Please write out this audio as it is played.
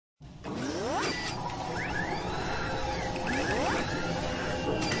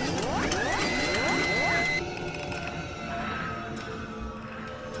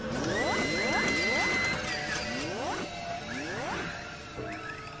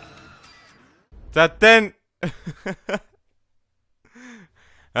Tag den!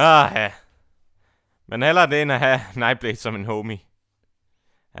 Ja. Men hellere det end at have Nightblade som en homie.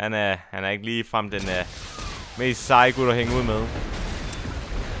 Han er ikke ligefrem den mest seje gut at hænge ud med.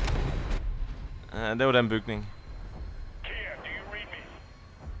 Det var den bygning.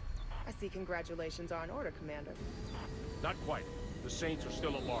 I see congratulations are in order, Commander. Not quite. The Saints are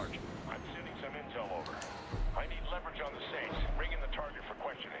still at large. I'm sending some intel over. I need leverage on the Saints. Bring in the target for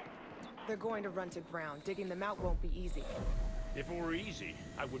questioning. They're going to run to ground. Digging them out won't be easy. If it were easy,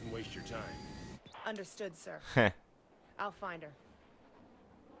 I wouldn't waste your time. Understood, sir. I'll find her.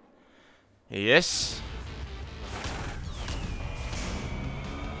 Yes.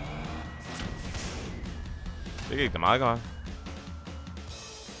 Det gik da meget godt.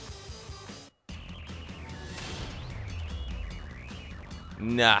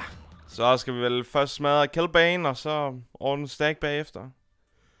 Nah. Så skal vi vel først smadre Killbane, og så ordne stack bagefter.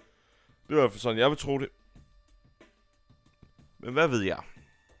 Det var sådan, jeg vil tro det. Men hvad ved jeg?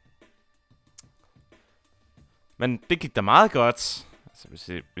 Men det gik da meget godt.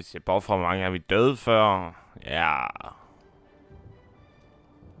 Altså, hvis jeg bare får mange, er vi døde før. Ja.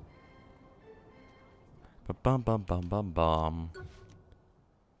 Bam bam bam bam bam.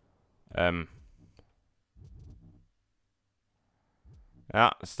 Ja,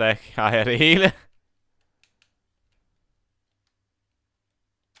 stack har jeg det hele.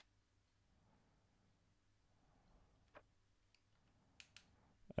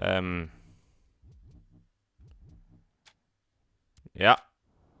 Ja.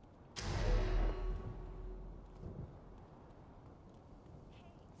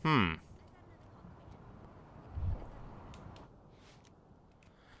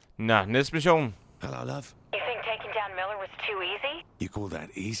 Nå, næste mission. Hello, love. You think taking down Miller was too easy? You call that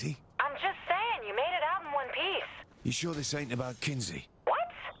easy? I'm just saying, you made it out in one piece. You sure this ain't about Kinsey?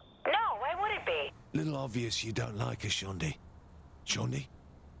 What? No, why would it be? Little obvious you don't like us, Shondi. Shondi?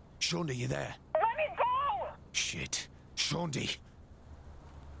 Shondi, you there? Let me go! Shit. Shondi.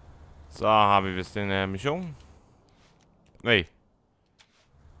 Så har vi vist en mission. Nej.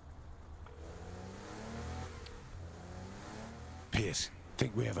 Pierce,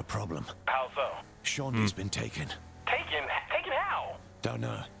 think we have a problem. How so? Shondi's been taken. Taken? Taken how? Don't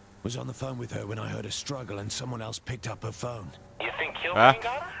know. Was on the phone with her when I heard a struggle and someone else picked up her phone. You think Killbane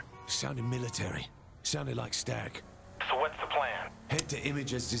got her? Sounded military. Sounded like Stag. So what's the plan? Head to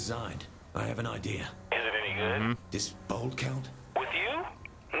image as designed. I have an idea. Is it any good? This bolt count? With you?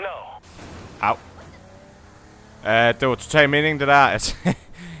 No. Au. Det var totalt meningen, det der. Altså,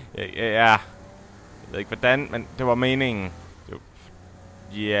 ja. Jeg ved ikke hvordan, men det var meningen.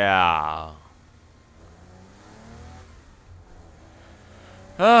 Ja.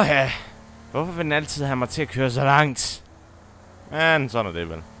 Ja. Hvorfor vil den altid have mig til at køre så langt? Men sådan er det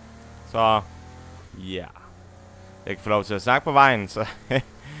vel. Så, ja. Jeg kan få lov til at snakke på vejen, så...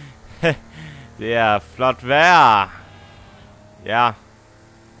 Det er flot vejr. Ja.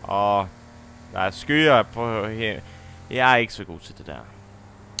 Og der er skyer på her. Jeg er ikke så god til det der.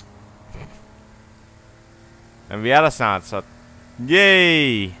 Men vi er der snart, så...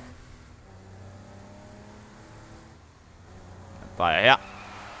 Yay! Der er her.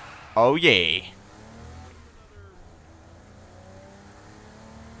 Oh yeah!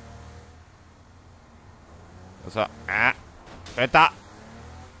 Og så... Vent der!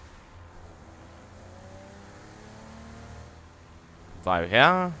 Drejer vi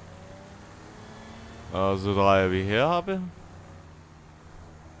her. Og så drejer vi heroppe.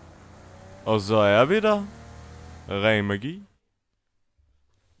 Og så er vi der. Ren magi.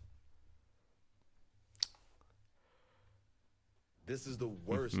 This is the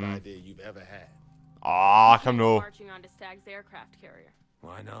worst idea you've ever had. Kom nu. Marching onto Stag's aircraft carrier.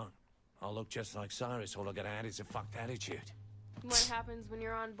 Why not? I'll look just like Cyrus. All I gotta add is a fucked attitude. What happens when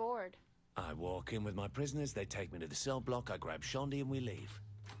you're on board? I walk in with my prisoners, they take me to the cell block, I grab Shondi and we leave.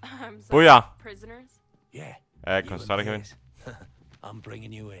 I'm sorry. Booyah. Prisoners? Yeah. Kom så, der kan vi. I'm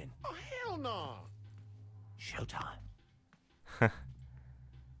bringing you in. Oh, hell no! Showtime.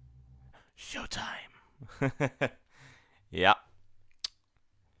 Showtime. Ja.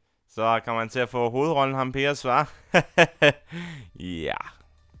 Så kan man til at få hovedrollen ham Piers, hva'? Ja.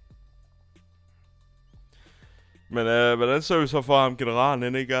 Men hvordan så vi så for ham generalen,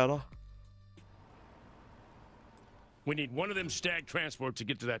 end ikke er der? We need one of them Stag transport to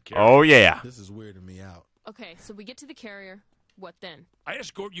get to that carrier. Oh yeah. This is weirding me out. Okay, so we get to the carrier. What then? I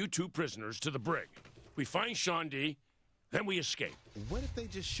escort you two prisoners to the brig. We find Shondi, then we escape. What if they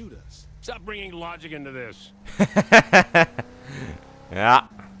just shoot us? Stop bringing logic into this. Ja.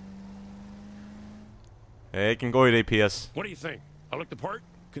 Det er ikke en god idé, Piers. What do you think? I look the part?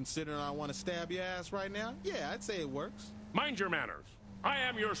 Considering I want to stab your ass right now, yeah, I'd say it works. Mind your manners. I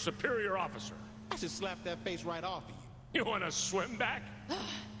am your superior officer. I should slap that face right off of you. You want to swim back?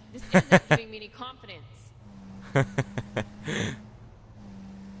 This isn't giving me any confidence.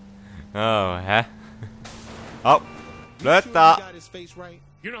 Åh, ja. Åh, You flyt sure dig. you got his face right?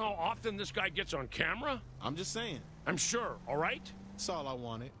 You know how often this guy gets on camera? I'm just saying. I'm sure, all right? That's all I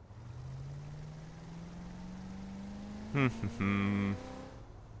wanted.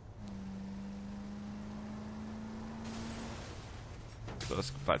 Så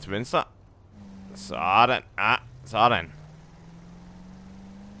skal vi bare til venstre. Sådan. Ah, sådan.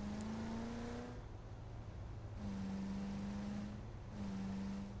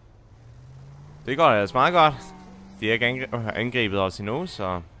 Det går altså meget godt. De har ikke angrebet os endnu,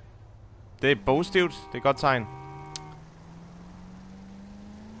 så... Det er positivt. Det er et godt tegn.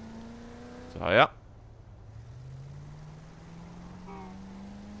 Så ja.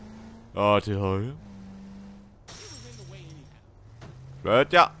 Og til højre.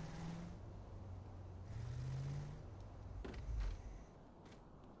 Flot, ja.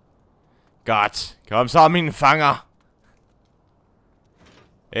 Godt. Kom så, mine fanger.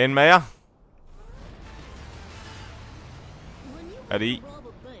 En mere. Er det i?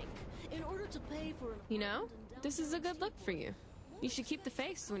 You know, this is a good look for you. You should keep the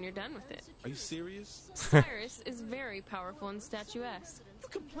face when you're done with it. Are you serious? Cyrus is very powerful and statuesque. You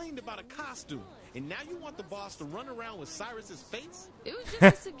complained about a costume, and now you want the boss to run around with Cyrus's face? It was just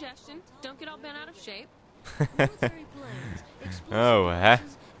a suggestion. Don't get all bent out of shape. Åh, ja.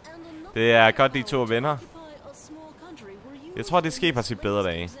 Det er godt, de to venner. Jeg tror, det skib har set bedre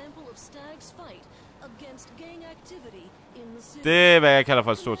dage. Det er, hvad jeg kalder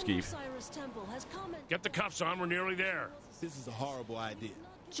for et stort skib. Get the cuffs on, we're nearly there. This is a horrible idea.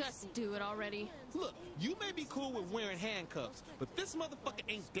 Just do it already. Look, you may be cool with wearing handcuffs, but this motherfucker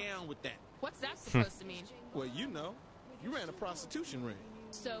ain't down with that. What's that supposed to mean? Well, you know, you ran a prostitution ring.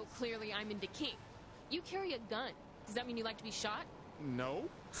 So clearly I'm into kink. You carry a gun. Does that mean you like to be shot? No.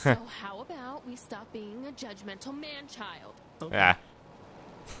 So how about we stop being a judgmental man-child? Ja.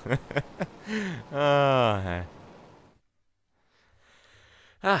 Ja.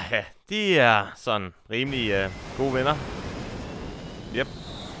 Ja, de er sådan rimelig gode venner. Yep.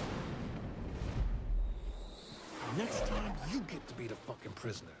 Next time, you get to be the fucking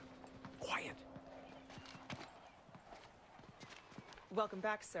prisoner. Quiet. Welcome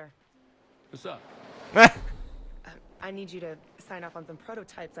back, sir. What's up? I need you to sign off on some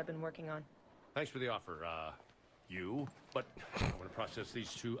prototypes I've been working on. Thanks for the offer, but I want to process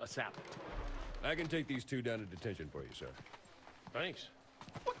these two ASAP. I can take these two down to detention for you, sir. Thanks.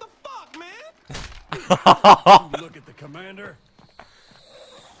 What the fuck, man? Look at the commander.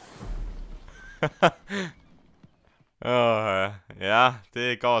 Ja,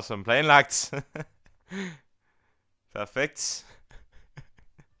 det går som planlagt. Perfekt.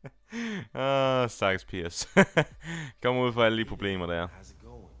 Stakkels Piers. Kom ud for alle de problemer der.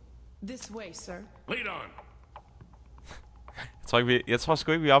 This way, sir. Lead on. Jeg tror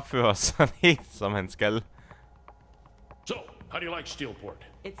sgu ikke, vi opfører os sådan helt, som han skal. So, how do you like Steelport?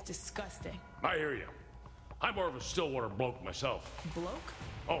 It's disgusting. I hear you. I'm more of a Stillwater bloke myself. Bloke?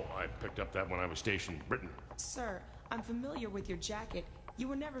 Oh, I picked up that when I was stationed in Britain. Sir, I'm familiar with your jacket. You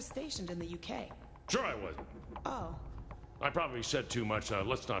were never stationed in the UK. Sure I was. Oh, I probably said too much.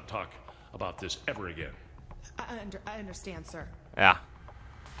 Let's not talk about this ever again. I understand, sir. Ja.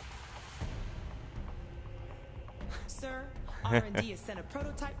 Sir, R&D has sent a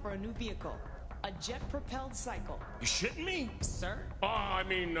prototype for a new vehicle. A jet-propelled cycle. You shitting me? Sir? I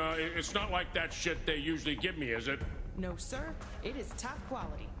mean, it's not like that shit they usually give me, is it? No, sir. It is top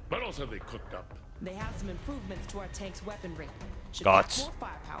quality. What else have they cooked up? They have some improvements to our tank's weaponry. Should God. have more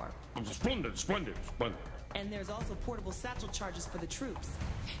firepower. Splendid, splendid, splendid. And there's also portable satchel charges for the troops.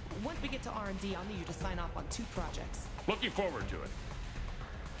 Once we get to R&D, I'll need you to sign off on 2 projects. Looking forward to it.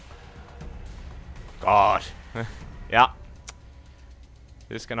 Godt. Ja.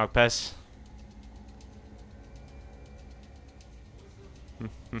 Det skal nok passe.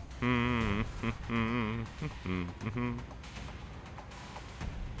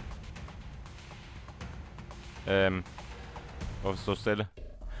 Hvorfor stå stille?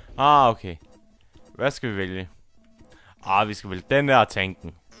 Okay. Hvad skal vi vælge? Vi skal vælge den der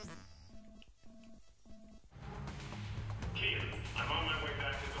tanken. I'm on my way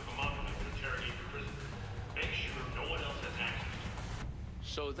back to the thermometer to interrogate the prisoner. Make sure no one else has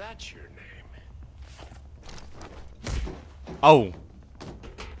access. So that's your name.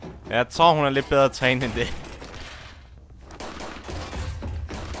 Jeg tror, hun er lidt bedre trænet end det.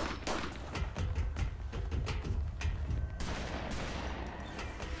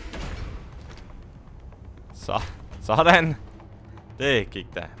 Sådan. Det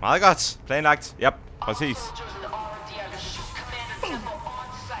gik da meget godt. Planlagt. Yep, præcis.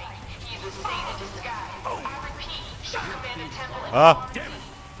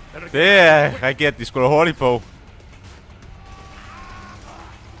 Det reagerede de sgu da hurtigt på.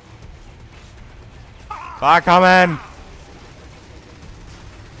 Bare kom an!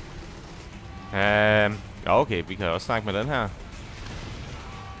 Ja, okay, vi kan også snakke med den her.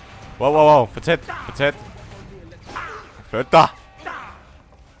 Wow. For tæt. Flyt dig!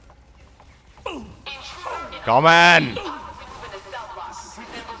 Kom an!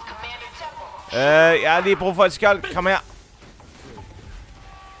 Jeg har lige brug for et skjold. Kom her.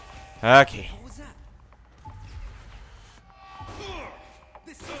 Okay.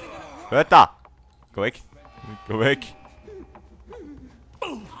 Flyt dig! Gå væk. Gå væk.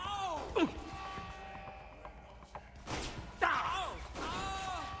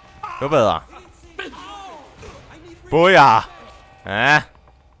 Det var bedre. Boja! Ja.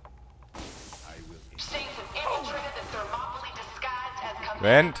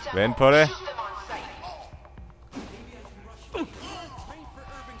 Vent på det.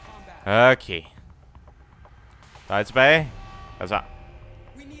 Okay. Der er tilbage. Altså.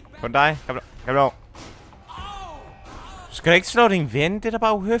 Kun dig. Kom nu. Du skal da ikke slå din ven. Det er da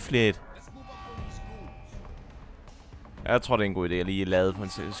bare uhøfligt. Jeg tror, det er en god idé at lige lade for en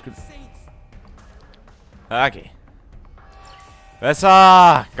selv skyld. Okay. Hvad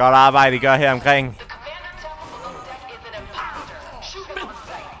så? Godt arbejde, I gør her omkring.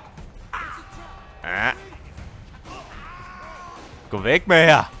 Ja. Gå væk med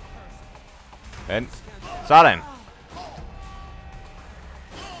her. Vent. Sådan.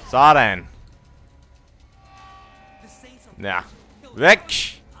 Sådan. Ja.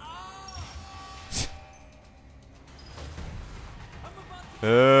 Væk.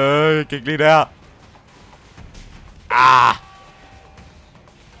 Jeg kan ikke lide det her.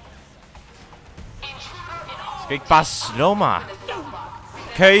 Skal ikke bare slå mig.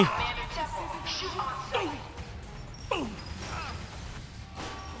 Okay.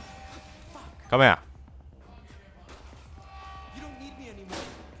 Kom her.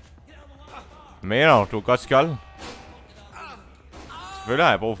 Mener du, du er godt skjold? Selvfølgelig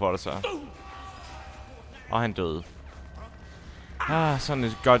har jeg brug for det så. Og han døde. Sådan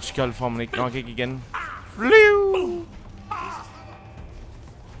et godt skjold får man nok ikke igen. Flyv!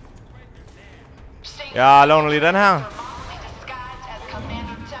 Jeg låner lige den her.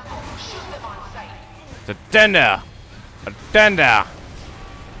 Så den der. Og den der.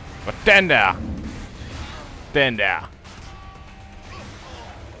 Og den der. Den der.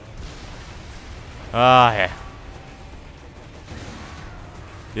 Ja.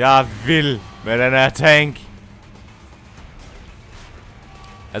 Jeg er vild med den her tank.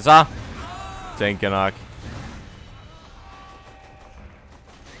 Altså, tænker nok.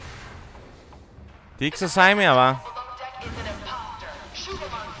 Det er ikke så sej mere, hva'?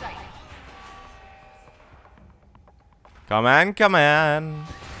 Kom an.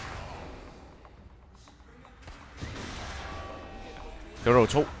 Det var dog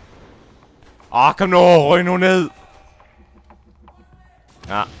 2. Kom nu, ryg nu ned.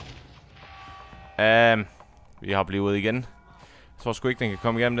 Ja. Vi har blivet igen. Jeg tror sgu ikke, den kan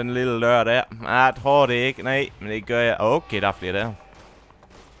komme igennem den lille dør der. Jeg tror det ikke. Nej, men det gør jeg. Okay, der er flere der.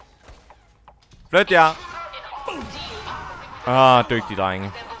 Flyt jer. Dygtig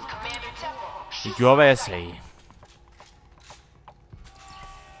drenge. Vi gjorde, hvad jeg sagde.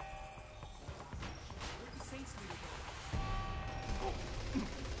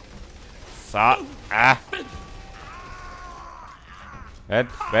 Så. Vent.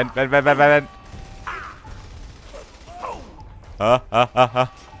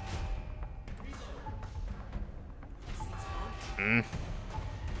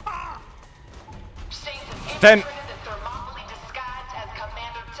 Den.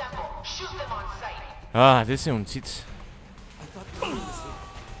 Det ser hun tit.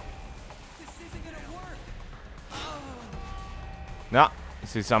 Ja,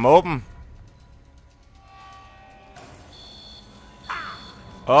 se sammen åben.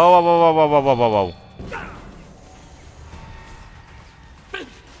 Wow.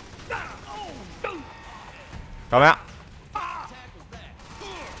 Kom her.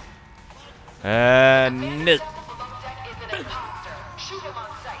 Ned.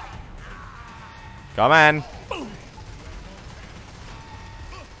 Kom an.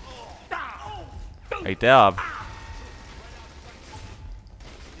 Hey, deroppe.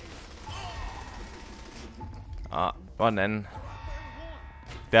 Hvor er den anden?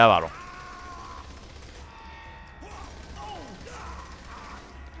 Der var du.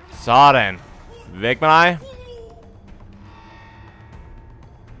 Sådan. Væk med dig.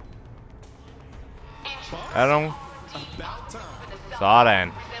 Er der nogen?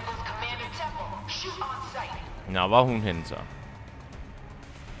 Sådan. Nå, hvor er hun henne så?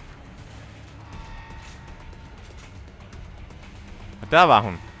 Og der var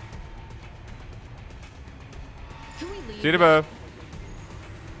hun. Se det bare.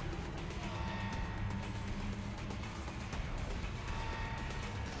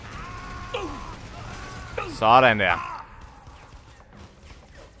 Sådan der.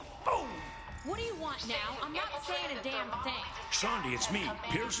 What do you want now? I'm not saying a damn thing. Shondi, it's me.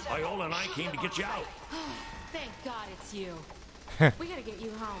 Pierce, Viola, and I came to get you out. Thank God it's you. We gotta get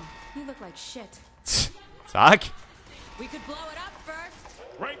you home. You look like shit. Tak. We could blow it up first.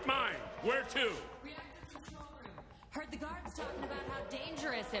 Right mine. Where to? Heard the guards talking about how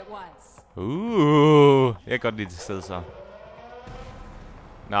dangerous it was. Jeg kan godt lide det sted så.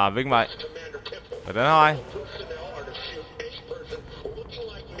 Nå, hvilken vej? Og den her vej.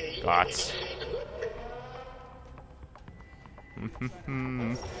 Godt.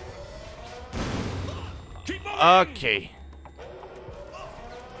 Okay.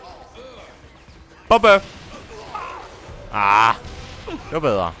 Bobbe. Ah, det var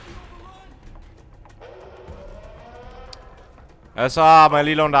bedre. Og så må jeg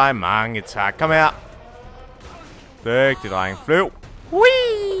lige låne dig. Mange tak. Kom her. Dygtig dreng. Flyv.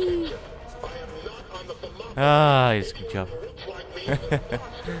 Whee! Jeg skal job.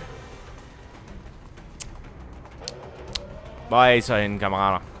 Hvor er I så henne,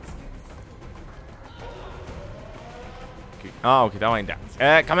 kammerater? Okay. Okay, der var en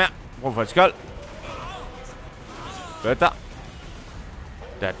der. Kom her. Brug for et skjold. Hvad der?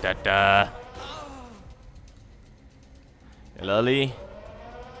 Da. Jeg lavede lige.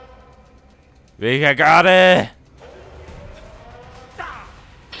 Vi kan gøre det!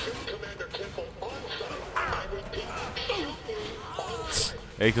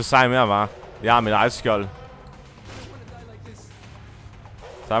 Jeg er ikke så sej mere, var. Jeg har mit eget skjold.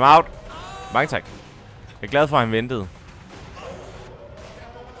 Time out. Mange tak. Jeg er glad for, at han ventede.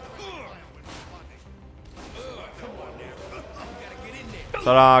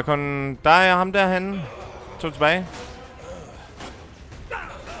 Så der er kun dig og ham derhenne. To tilbage.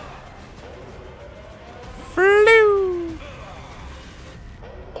 Flyv!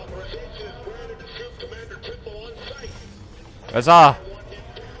 Hvad så?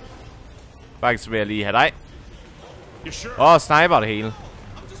 Faktisk vil jeg lige have dig. Sniper det hele.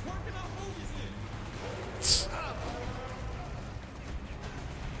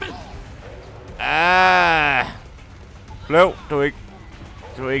 Flyv, du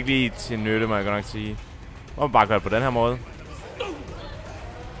er ikke lige til nytte, må jeg godt nok sige. Må man bare gøre det på den her måde.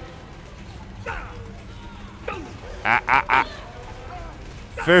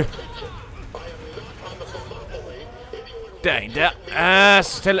 Fø. Der er en der.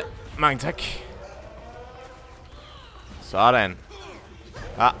 Så stille. Mange tak. Sådan.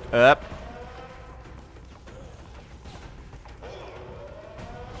 Op.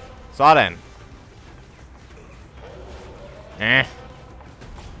 Sådan.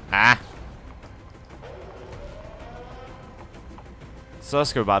 Så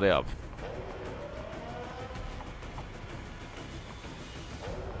skal vi bare derop.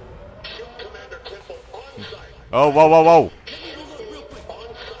 Wow.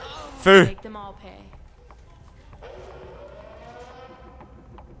 Fø.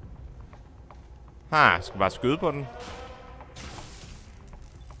 Skal bare skyde på den.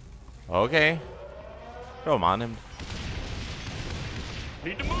 Okay. Det var meget nemt.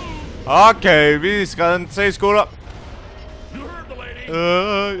 Okay, vi skrev den til skulder.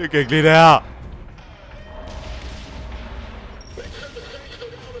 Jeg kan ikke lide det her.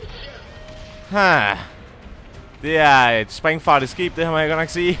 Det er et springfarligt skib, det her må jeg godt nok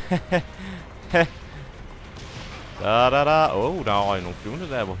sige. Da. Der røg nogle flyvende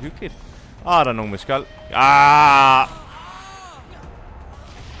der, hvor hyggeligt. Der er nogen med skjold.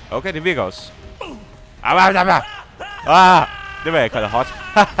 Okay, det virker også. Det var jeg kalde hot.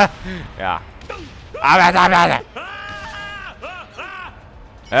 Ja.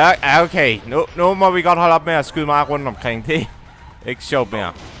 Okay, nu må vi godt holde op med at skyde mig rundt omkring. Det er ikke sjovt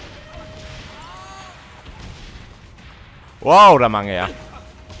mere. Wow, der er mange af jer.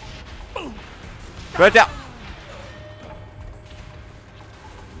 Kør der.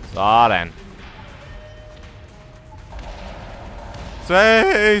 Sådan.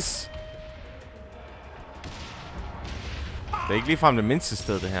 Ses. Det er ikke ligefrem det mindste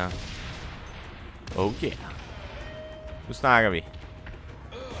sted, det her. Oh yeah. Nu snakker vi.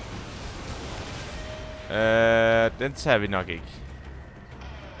 Den tager vi nok ikke.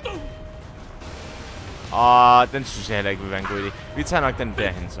 Og den synes jeg heller ikke vil være en god idé. Vi tager nok den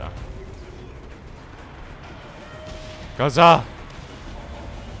derhen så. Kom så!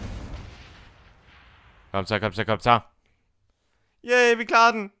 Kom så, kom så, kom så. Yay, vi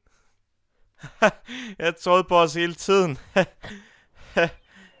klarede den! Jeg troede på os hele tiden.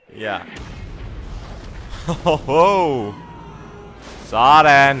 Ja. Hoho!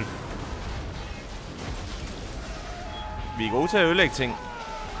 Sådan! Vi er gode til at ødelægge ting.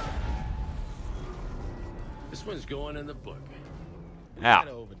 This one's going in the book. Ja.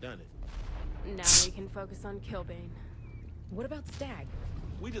 Now we can focus on Killbane. What about Stag?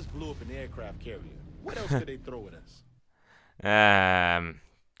 We just blew up an aircraft carrier. What else could they throw at us?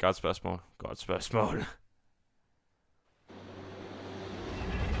 Godt spørgsmål. Godt spørgsmål.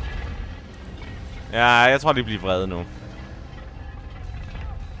 Ja, jeg tror, de bliver vrede nu.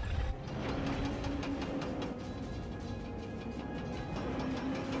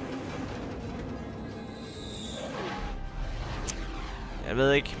 Jeg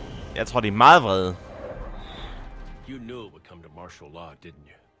ved ikke. Jeg tror, de er meget vrede. You knew it would come to martial law, didn't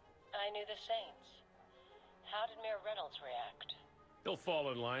you? I knew the Saints. How did Mayor Reynolds react? They'll fall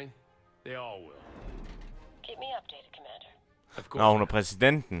in line. They all will. Keep me updated, Commander. Of course. Nå, hun er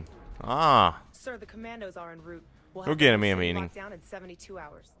præsidenten. Ah. Sir, the commandos are en route. We'll Nu have giver det the mere city mening. locked down in 72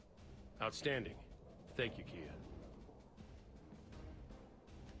 hours. Outstanding. Thank you, Kia.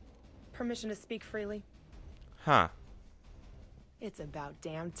 Permission to speak freely? Huh. It's about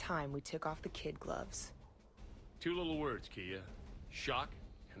damn time we took off the kid gloves. Two little words, Kia. Shock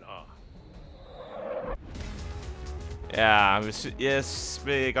and awe. Ja, jeg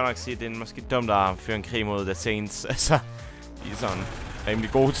vil godt nok sige, at det er måske dumt at føre en krig mod The Saints. Altså, de er sådan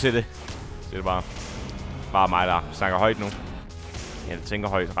rimelig gode til det. Så det er bare mig, der snakker højt nu. Jeg tænker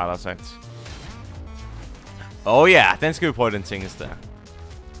højt, rettere sagt. Ja, den skal vi prøve, den tinges der.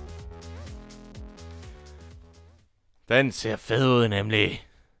 Den ser fed ud, nemlig.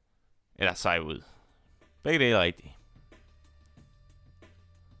 Eller sej ud. Begge dele er rigtigt.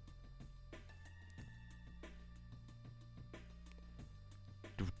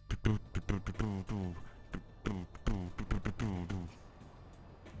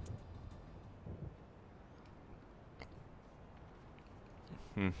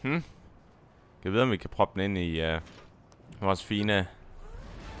 Jeg ved, om vi kan proppe den ind i vores fine...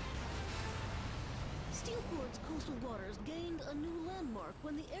 Steelport's coastal waters gained a new landmark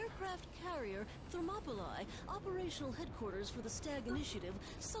when the aircraft carrier Thermopylae, operational headquarters for the Stag Initiative,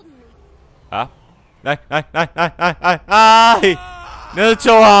 suddenly... Ja. Nej.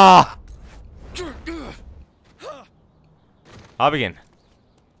 Nedtur! Op igen.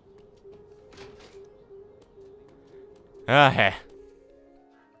 Ja.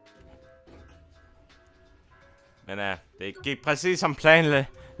 Men det gik præcis som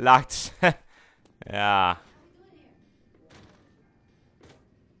planlagt. Ja.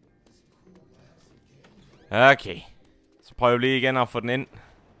 Okay. Så prøver vi lige igen at få den ind.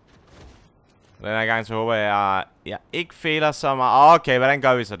 Den her gang så håber jeg ikke fejler så meget. Okay, hvordan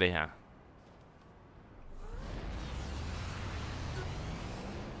gør vi så det her?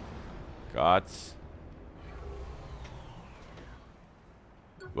 Godt.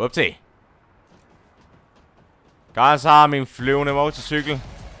 Whoopsie. Godt, så har min flyvende motorcykel.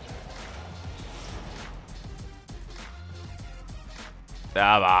 Der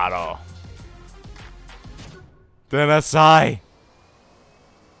var der. Den er sej.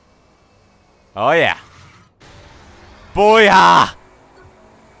 Ja. Boja!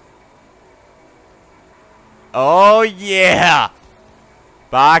 Yeah!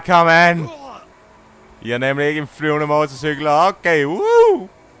 Bare kom an. I har nemlig ikke en flyvende motorcykel. Okay, woo!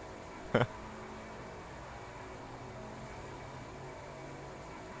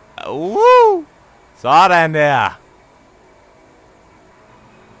 Sådan der.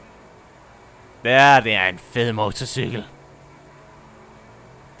 Det er en fed motorcykel.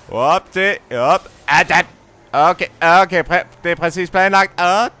 Op. Okay, det er præcis planlagt.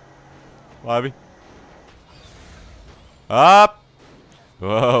 Hvor er vi? Op.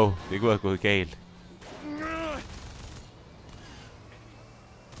 Wow, det kunne have gået galt.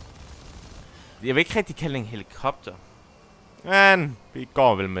 Jeg vil ikke rigtig kalde en helikopter. Men vi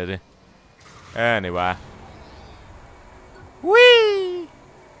går vel med det. Anyway. Wee!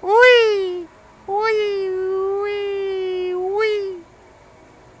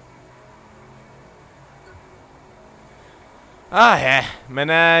 Ja, men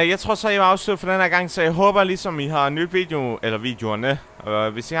jeg tror så, jeg var afsluttet for den her gang, så jeg håber ligesom, I har nyt videoerne.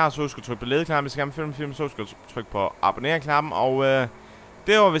 Hvis I har, så husk at trykke på ledeknappen. Hvis I gerne vil film, så husk at trykke på abonner-knappen. Og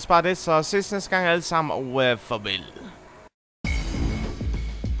det var vist bare det, så ses næste gang alle sammen, og farvel.